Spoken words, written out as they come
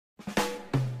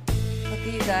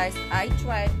Okay, you guys, I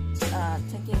tried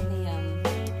taking the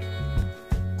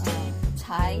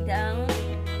tie down,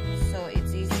 so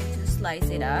it's easy to slice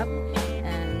it up.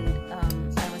 And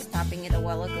I was tapping it a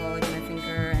while ago with my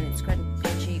finger, and it's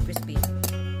crunchy, crispy.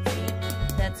 See,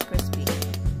 that's crispy.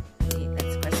 See,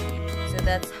 that's crispy. So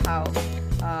that's how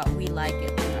we like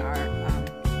it in our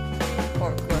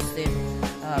pork roasted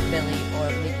belly or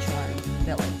lechon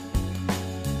belly.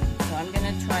 So I'm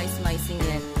gonna try slicing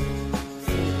it.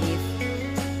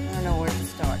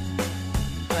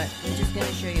 But I'm just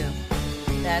gonna show you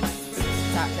that's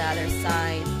the other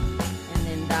side, and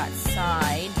then that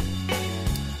side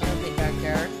a little bit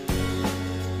darker,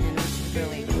 and it's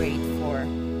really great for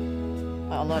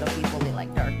a lot of people. They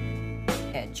like dark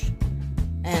edge,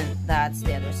 and that's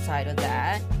the other side of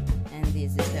that, and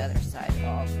this is the other side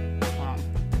of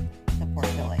the pork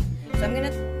belly. So I'm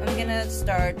gonna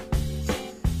start,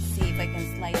 see if I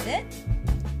can slice it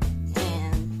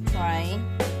and try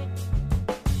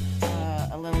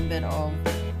a little bit of,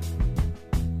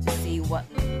 to see what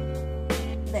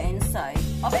the inside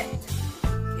of it.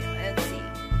 Okay, let's see.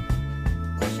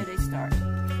 Where should I start?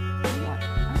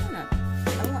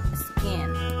 I want the skin.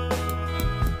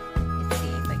 Let's see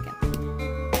if I can.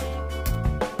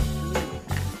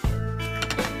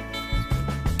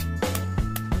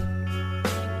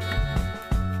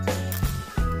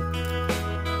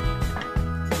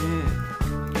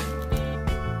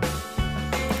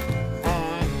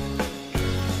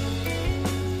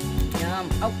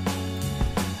 Oh,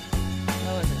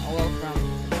 that was an oil from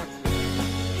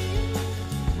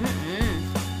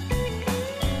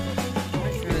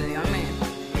that's really yummy.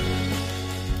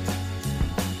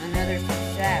 Another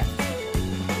success.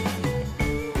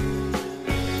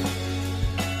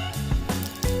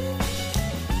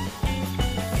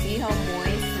 See how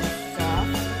moist and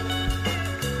soft?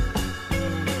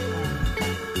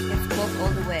 It's cooked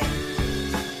all the way.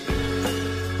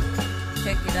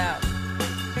 Check it out.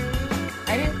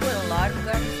 I didn't put a lot of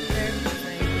garlic in there because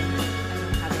I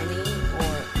don't have any,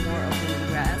 or more of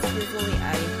lemongrass. Usually I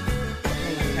put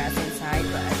lemongrass inside,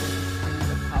 but I just put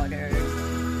the powder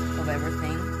of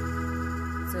everything.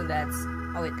 So that's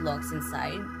how it looks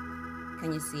inside.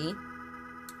 Can you see?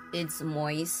 It's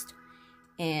moist,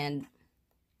 and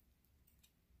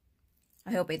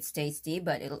I hope it's tasty,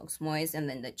 but it looks moist, and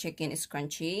then the chicken is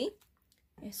crunchy.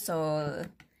 So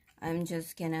I'm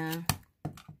just gonna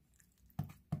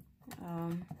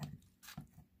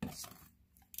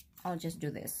I'll just do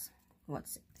this.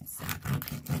 What's it?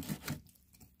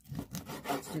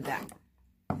 Let's do that.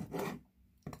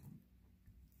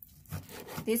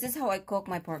 This is how I cook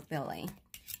my pork belly.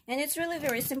 And it's really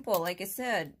very simple. Like I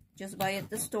said, just buy it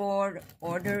at the store,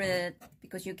 order it,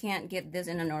 because you can't get this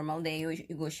in a normal day. You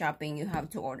go shopping, you have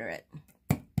to order it.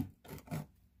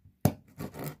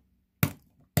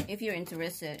 If you're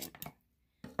interested.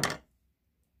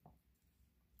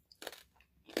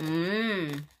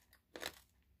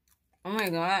 Oh my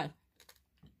god.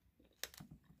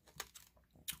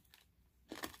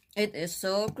 It is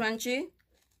so crunchy.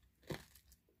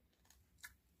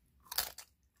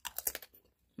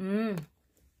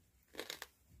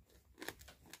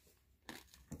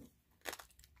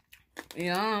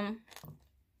 Yum.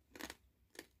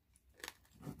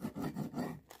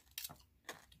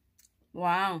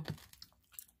 Wow.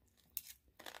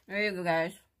 There you go,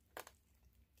 guys.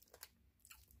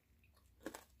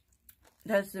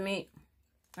 That's the meat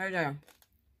right there.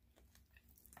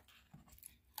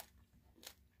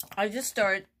 I just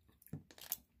start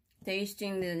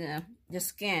tasting the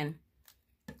skin,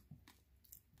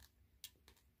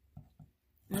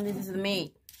 and this is the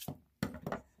meat.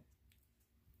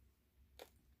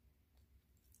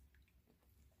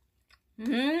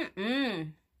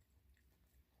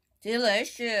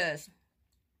 Delicious.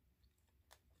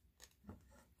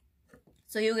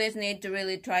 So you guys need to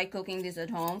really try cooking this at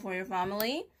home for your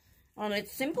family.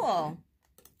 It's simple,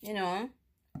 you know.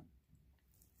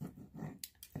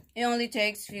 It only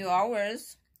takes a few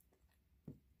hours,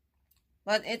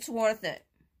 but it's worth it.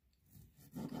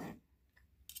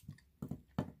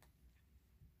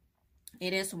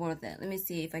 It is worth it. Let me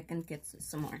see if I can get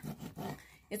some more.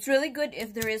 It's really good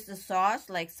if there is a sauce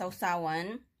like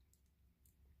sausawan.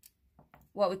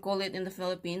 What we call it in the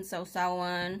Philippines,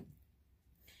 sausawan.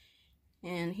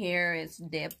 And here it's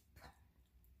dip.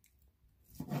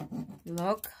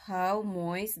 Look how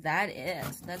moist that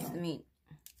is. That's the meat.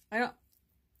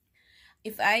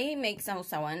 If I make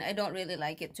sausawan, I don't really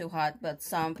like it too hot, but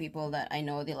some people that I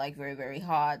know, they like very, very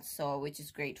hot, so which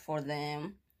is great for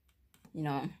them. You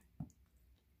know,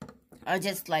 I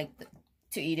just like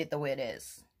to eat it the way it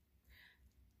is.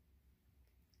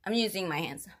 I'm using my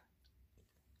hands.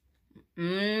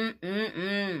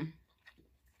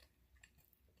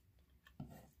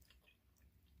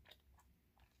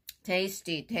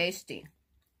 Tasty, tasty.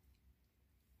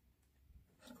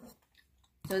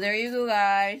 So there you go,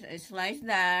 guys. I sliced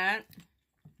that.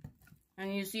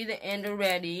 And you see the end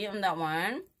already on that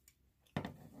one.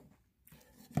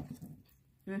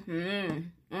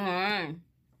 Alright.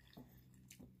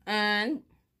 And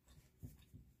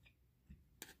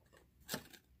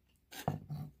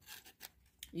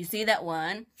you see that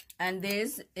one. And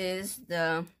this is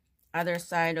the other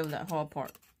side of the whole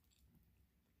pork.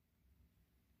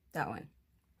 That one.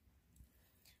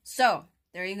 So,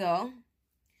 there you go.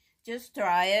 Just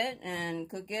try it and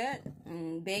cook it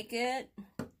and bake it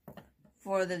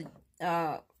for the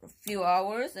few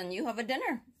hours, and you have a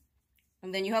dinner.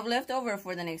 And then you have leftover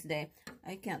for the next day.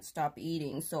 I can't stop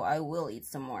eating, so I will eat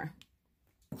some more.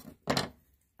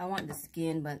 I want the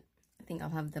skin, but I think I'll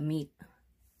have the meat.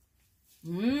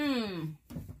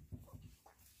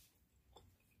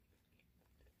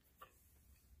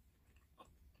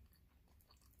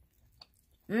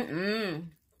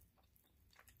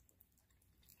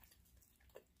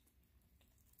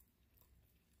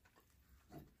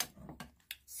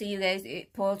 See, you guys,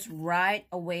 it pulls right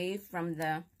away from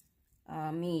the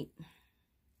meat.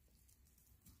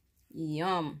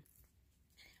 Yum.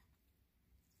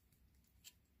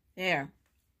 There.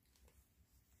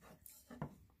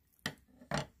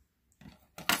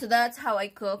 So that's how I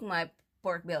cook my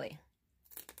pork belly.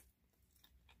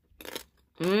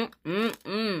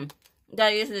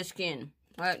 That is the skin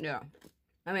right there.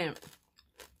 I mean,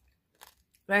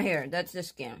 right here, that's the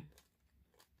skin.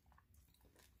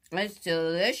 It's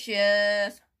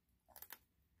delicious.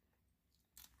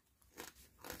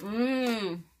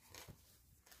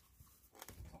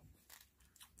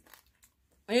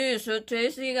 It is so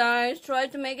tasty, guys. Try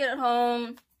to make it at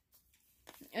home.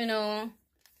 You know,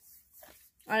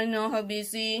 I know how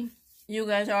busy you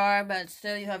guys are, but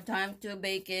still you have time to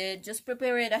bake it. Just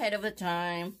prepare it ahead of the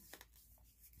time.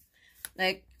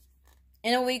 Like,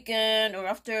 in a weekend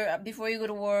or before you go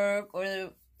to work,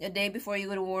 or a day before you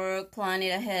go to work, plan it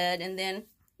ahead, and then,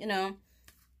 you know,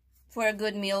 for a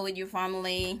good meal with your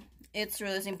family. It's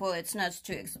really simple. It's not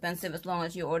too expensive as long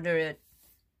as you order it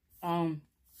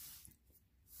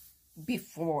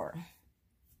before.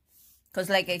 Because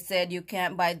like I said, you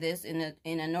can't buy this in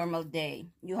a normal day.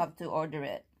 You have to order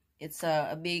it. It's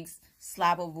a big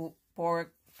slab of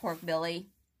pork belly,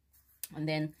 and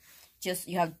then just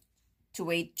you have to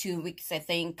wait 2 weeks, I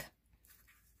think,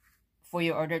 for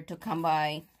your order to come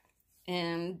by,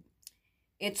 and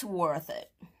it's worth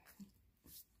it.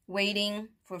 Waiting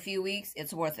for a few weeks,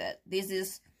 it's worth it. This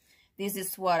is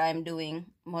what I'm doing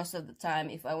most of the time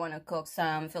if I want to cook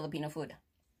some Filipino food.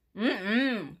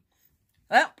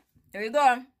 Well, there you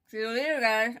go. See you later,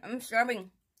 guys. I'm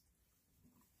starving.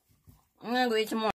 I'm gonna go eat some more.